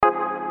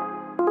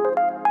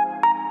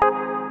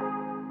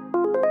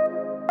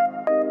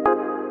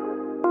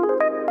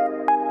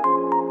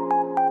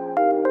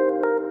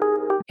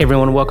Hey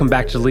everyone, welcome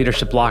back to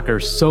Leadership Locker.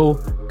 So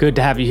good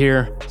to have you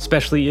here,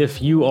 especially if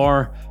you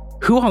are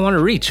who I want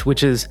to reach,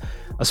 which is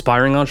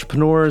aspiring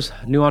entrepreneurs,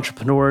 new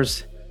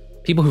entrepreneurs,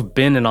 people who've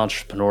been an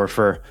entrepreneur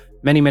for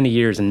many, many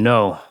years and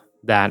know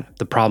that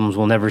the problems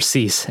will never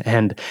cease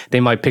and they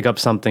might pick up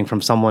something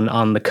from someone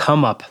on the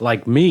come up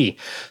like me.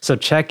 So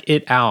check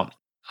it out.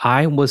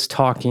 I was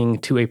talking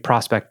to a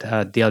prospect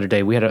the other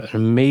day. We had an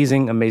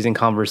amazing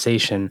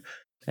conversation.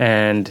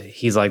 And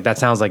he's like, that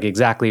sounds like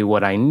exactly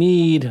what I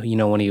need,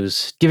 when he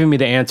was giving me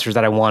the answers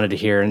that I wanted to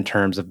hear in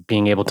terms of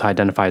being able to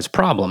identify his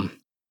problem.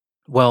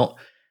 Well,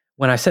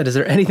 when I said, is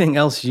there anything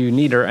else you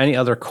need or any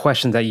other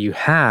questions that you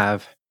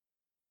have?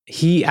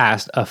 He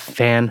asked a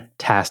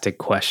fantastic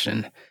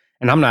question.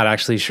 And I'm not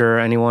actually sure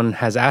anyone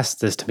has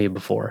asked this to me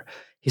before.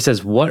 He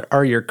says, what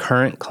are your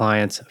current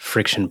clients'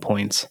 friction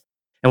points?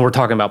 And we're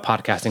talking about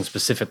podcasting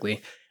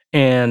specifically.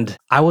 And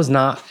I was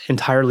not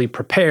entirely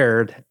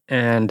prepared.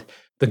 And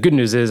the good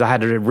news is I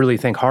had to really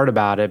think hard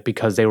about it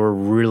because they were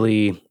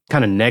really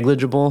kind of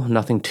negligible,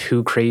 nothing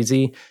too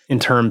crazy in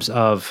terms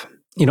of,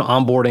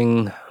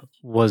 onboarding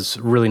was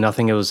really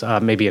nothing. It was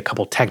maybe a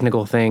couple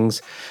technical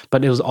things,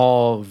 but it was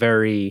all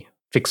very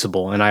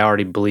fixable. And I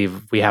already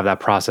believe we have that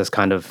process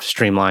kind of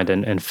streamlined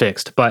and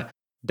fixed. But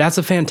that's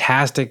a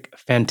fantastic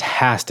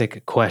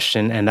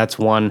question. And that's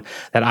one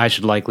that I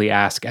should likely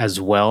ask as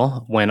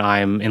well when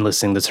I'm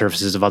enlisting the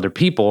services of other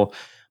people.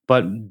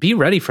 But be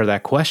ready for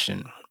that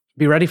question.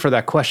 Be ready for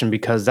that question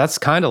because that's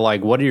kind of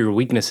like, what are your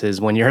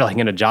weaknesses when you're like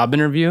in a job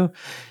interview?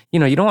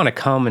 You don't want to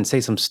come and say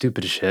some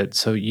stupid shit.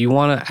 So you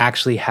want to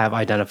actually have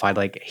identified,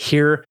 like,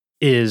 here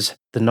is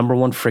the number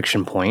one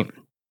friction point.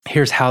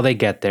 Here's how they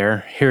get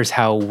there. Here's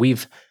how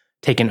we've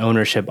taken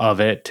ownership of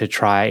it to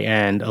try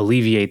and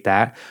alleviate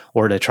that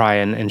or to try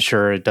and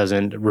ensure it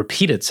doesn't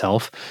repeat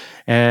itself.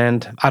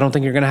 And I don't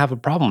think you're going to have a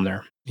problem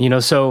there.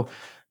 So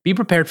be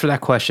prepared for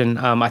that question.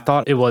 I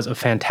thought it was a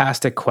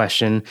fantastic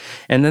question.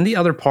 And then the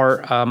other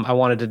part I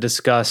wanted to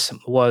discuss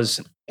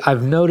was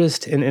I've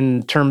noticed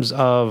in terms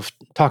of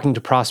talking to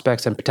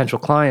prospects and potential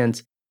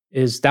clients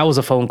is that was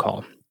a phone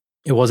call.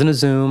 It wasn't a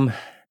Zoom.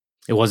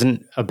 It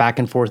wasn't a back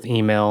and forth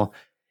email.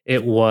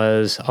 It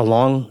was a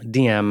long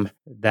DM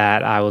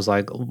that I was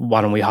like,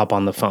 why don't we hop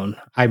on the phone?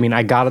 I mean,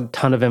 I got a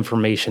ton of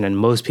information and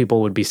most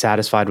people would be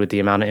satisfied with the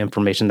amount of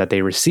information that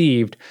they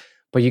received.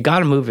 But you got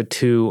to move it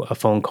to a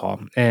phone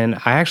call. And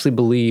I actually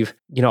believe,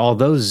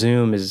 although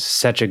Zoom is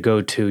such a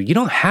go-to, you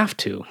don't have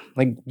to.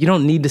 Like, you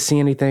don't need to see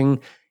anything.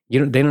 They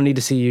don't need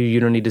to see you.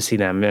 You don't need to see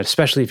them. And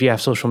especially if you have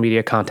social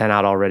media content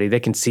out already, they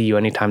can see you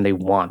anytime they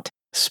want,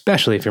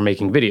 especially if you're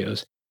making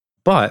videos.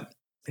 But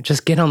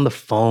just get on the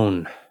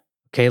phone,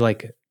 okay?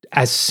 Like,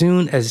 as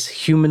soon as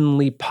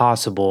humanly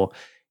possible,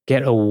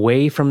 get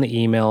away from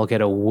the email,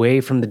 get away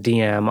from the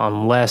DM,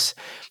 unless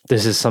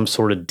this is some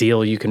sort of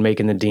deal you can make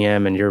in the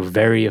DM and you're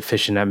very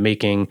efficient at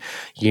making,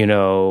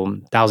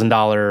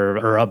 $1,000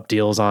 or up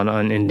deals in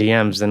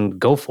DMs, then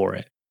go for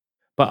it.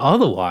 But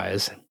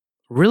otherwise,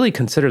 really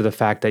consider the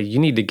fact that you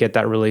need to get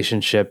that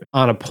relationship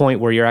on a point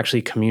where you're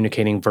actually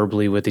communicating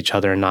verbally with each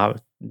other and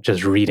not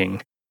just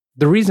reading.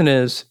 The reason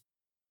is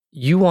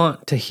you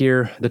want to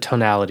hear the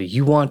tonality,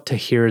 you want to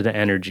hear the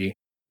energy.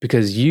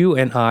 Because you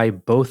and I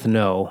both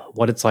know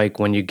what it's like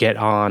when you get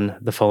on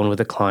the phone with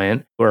a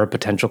client or a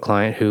potential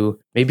client who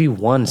maybe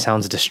one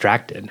sounds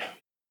distracted.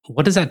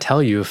 What does that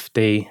tell you if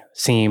they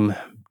seem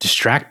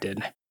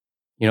distracted?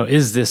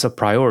 Is this a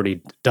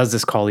priority? Does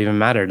this call even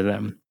matter to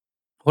them?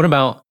 What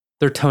about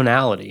their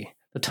tonality?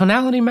 The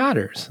tonality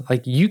matters.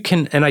 Like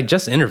and I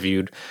just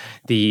interviewed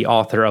the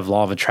author of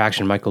Law of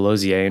Attraction, Michael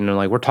Ozier,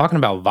 and we're talking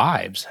about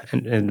vibes.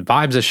 And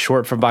vibes is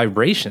short for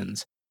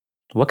vibrations.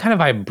 What kind of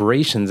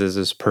vibrations is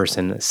this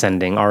person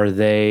sending? Are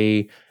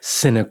they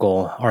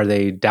cynical? Are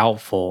they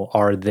doubtful?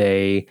 Are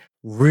they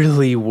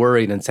really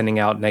worried and sending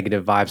out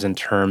negative vibes in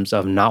terms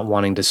of not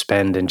wanting to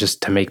spend and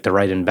just to make the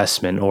right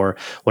investment or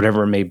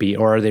whatever it may be?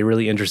 Or are they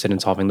really interested in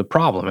solving the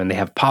problem and they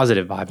have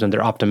positive vibes and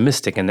they're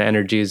optimistic and the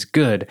energy is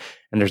good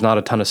and there's not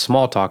a ton of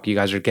small talk? You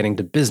guys are getting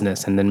to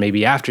business. And then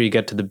maybe after you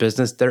get to the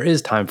business, there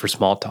is time for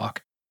small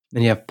talk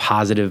and you have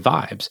positive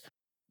vibes.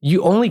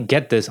 You only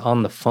get this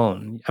on the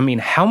phone. I mean,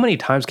 how many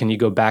times can you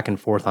go back and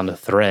forth on a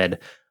thread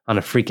on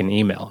a freaking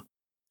email?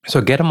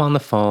 So get them on the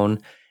phone.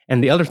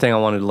 And the other thing I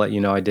wanted to let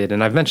you know I did,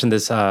 and I've mentioned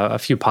this a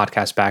few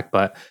podcasts back,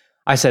 but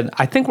I said,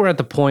 I think we're at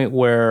the point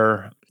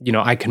where,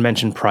 I can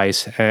mention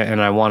price and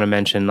I want to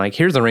mention, like,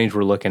 here's the range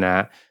we're looking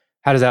at.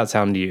 How does that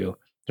sound to you?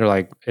 They're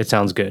like, it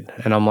sounds good.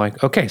 And I'm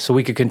like, okay, so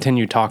we could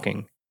continue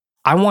talking.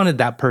 I wanted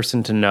that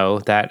person to know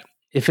that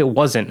if it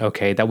wasn't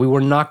okay, that we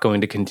were not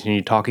going to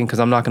continue talking because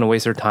I'm not going to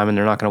waste their time and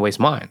they're not going to waste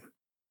mine.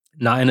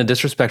 Not in a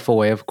disrespectful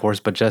way, of course,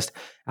 but just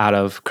out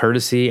of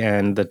courtesy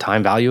and the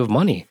time value of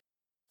money.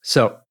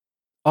 So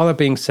all that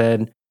being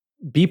said,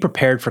 be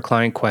prepared for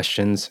client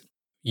questions.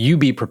 You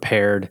be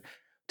prepared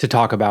to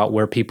talk about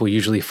where people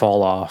usually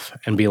fall off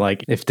and be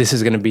like, if this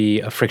is going to be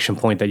a friction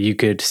point that you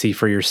could see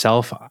for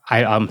yourself,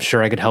 I'm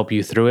sure I could help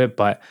you through it,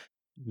 but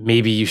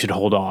maybe you should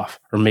hold off,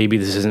 or maybe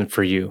this isn't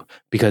for you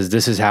because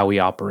this is how we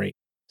operate.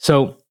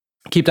 So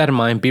keep that in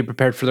mind, be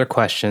prepared for their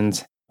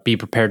questions. Be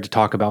prepared to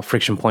talk about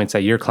friction points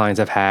that your clients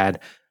have had,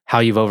 how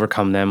you've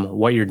overcome them,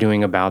 what you're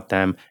doing about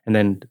them, and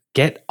then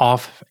get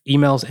off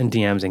emails and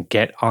DMs and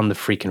get on the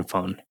freaking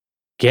phone.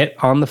 Get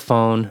on the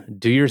phone,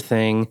 do your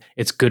thing.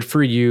 It's good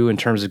for you in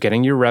terms of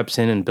getting your reps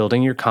in and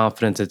building your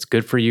confidence. It's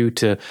good for you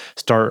to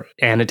start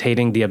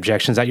annotating the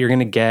objections that you're going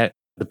to get,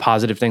 the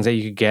positive things that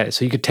you could get,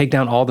 so you could take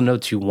down all the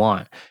notes you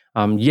want.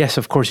 Yes,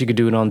 of course, you could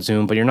do it on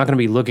Zoom, but you're not going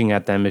to be looking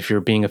at them if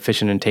you're being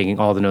efficient and taking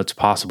all the notes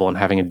possible and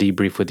having a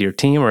debrief with your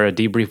team or a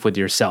debrief with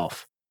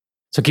yourself.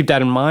 So keep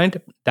that in mind.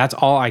 That's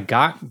all I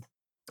got.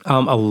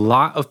 A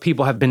lot of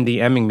people have been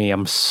DMing me.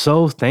 I'm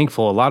so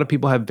thankful. A lot of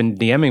people have been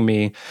DMing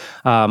me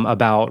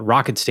about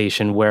Rocket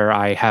Station, where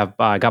I have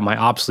got my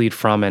ops lead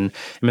from, and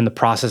I'm in the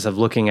process of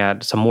looking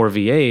at some more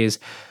VAs.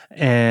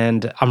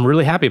 And I'm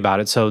really happy about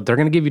it. So they're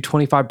going to give you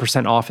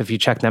 25% off if you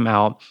check them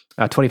out,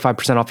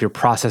 25% off your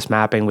process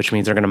mapping, which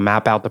means they're going to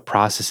map out the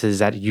processes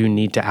that you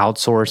need to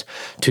outsource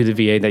to the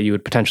VA that you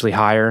would potentially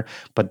hire.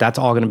 But that's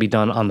all going to be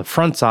done on the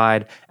front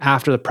side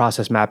after the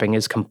process mapping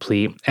is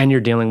complete. And you're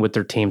dealing with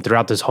their team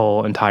throughout this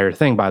whole entire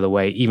thing, by the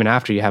way, even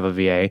after you have a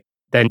VA.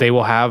 Then they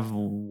will have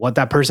what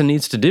that person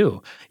needs to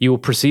do. You will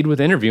proceed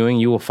with interviewing.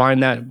 You will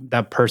find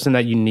that person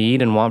that you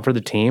need and want for the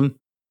team,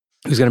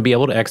 who's going to be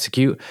able to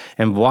execute,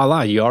 and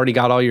voila, you already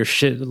got all your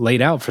shit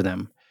laid out for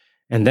them.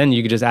 And then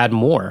you can just add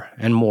more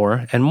and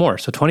more and more.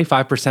 So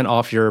 25%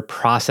 off your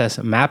process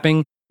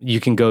mapping. You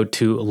can go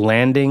to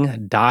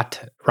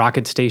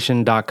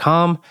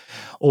landing.rocketstation.com,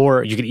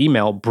 or you can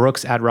email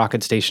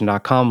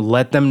brooks@rocketstation.com.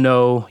 Let them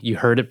know you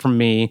heard it from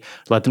me.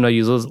 Let them know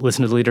you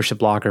listen to the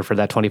Leadership Locker for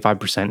that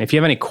 25%. If you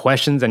have any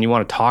questions and you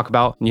want to talk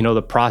about,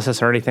 the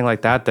process or anything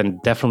like that,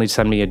 then definitely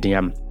send me a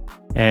DM.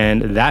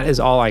 And that is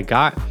all I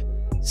got.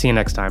 See you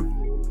next time.